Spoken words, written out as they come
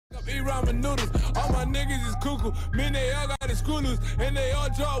ramen noodles. All my niggas is cuckoo, mean they all got the schoolers, and they all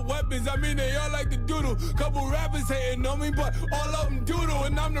draw weapons, I mean they all like to doodle. Couple rappers hating on me, but all of them doodle,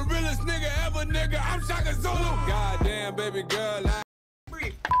 and I'm the realest nigga ever, nigga, I'm Shaka Zulu. Goddamn, baby girl,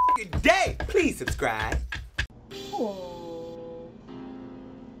 every day, please subscribe. Oh.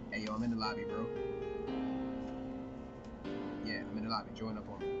 Hey, yo, I'm in the lobby, bro. Yeah, I'm in the lobby. Join up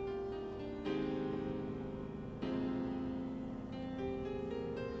on me.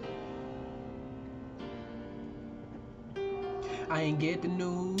 I ain't get the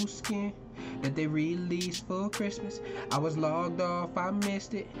new skin that they released for Christmas. I was logged off, I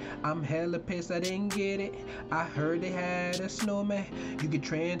missed it. I'm hella pissed I didn't get it. I heard they had a snowman you could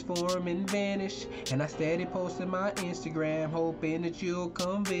transform and vanish, and I steady posting my Instagram hoping that you'll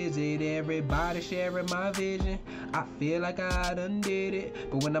come visit. Everybody sharing my vision, I feel like I done did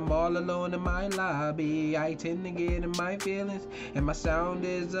it. But when I'm all alone in my lobby, I tend to get in my feelings, and my sound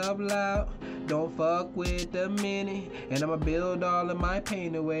is up loud. Don't fuck with the mini, and I'ma build all of my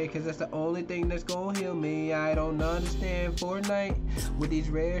pain away, cause that's the only thing that's gonna heal me. I don't understand Fortnite with these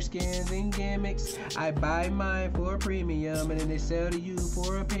rare skins and gimmicks. I buy mine for a premium, and then they sell to you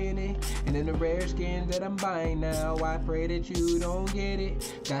for a penny. And then the rare skins that I'm buying now, I pray that you don't get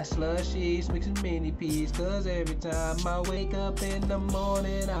it. Got slushies, mixing mini peas, cause every time I wake up in the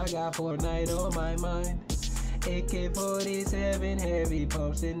morning, I got Fortnite on my mind. AK-47, heavy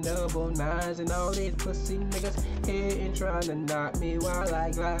pumps and double nines, and all these pussy niggas hitting, trying to knock me while I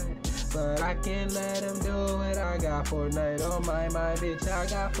glide. But I can't let them do it. I got Fortnite on my mind, bitch. I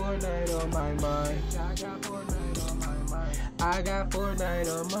got Fortnite on my mind. I got Fortnite on my mind. I got Fortnite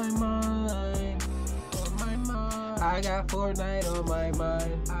on my mind. On my mind. I got Fortnite on my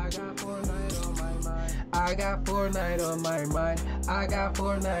mind. I got Fortnite on my mind. I got Fortnite on my mind. I got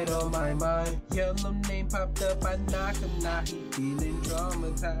Fortnite on my mind. Yellow name popped up, I knocked him, now he feeling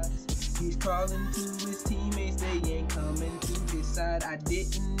traumatized. He's crawling to his teammates, they ain't coming to his side. I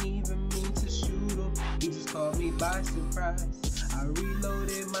didn't even mean to shoot him, he just caught me by surprise. I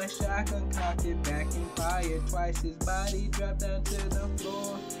reloaded my shotgun, cocked it back and fired twice. His body dropped down to the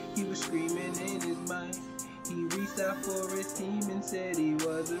floor, he was screaming in his mind. He reached out for his team and said he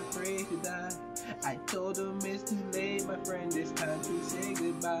was afraid to die. I told him it's too late, my friend, it's time to say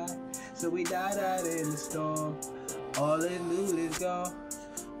goodbye. So we died out in the storm, all his loot is gone.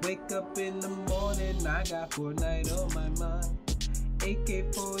 Wake up in the morning, I got Fortnite on my mind.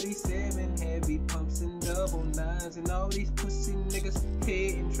 AK-47, heavy pumps and double nines, and all these pussy niggas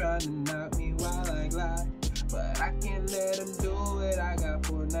hitting, trying to knock me while I glide. But I can't let them do it. I got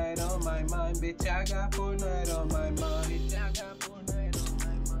Fortnite on my mind, bitch. I got Fortnite on my mind, bitch. I got Fortnite on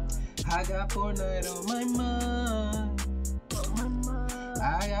my mind. I got Fortnite on my mind. On my mind.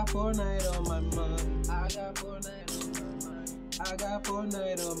 I got Fortnite on my mind. I got Fortnite on my mind. I got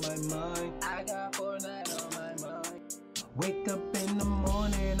Fortnite on my mind. I got Fortnite on my mind. Wake up in the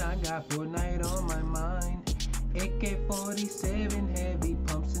morning, I got Fortnite on my mind. AK-47, heavy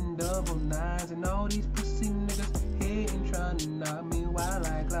pumps and double nines, and all these pussy niggas hitting, trying to knock me while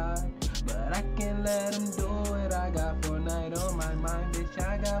I glide. But I can't let them do it. I got Fortnite on my mind, bitch.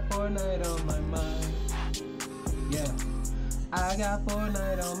 I got Fortnite on my mind. Yeah, I got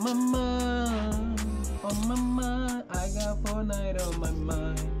Fortnite on my mind. On my mind, I got Fortnite on my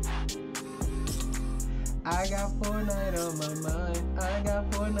mind. I got Fortnite on my mind. I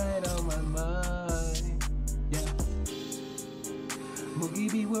got Fortnite on my mind. Yeah. Mookie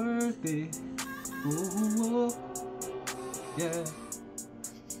be worth it. Ooh, yeah.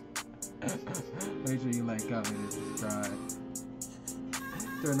 Make sure you like, comment, and subscribe.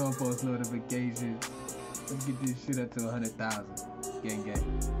 Turn on post notifications. Let's get this shit up to 100,000. Gang gang.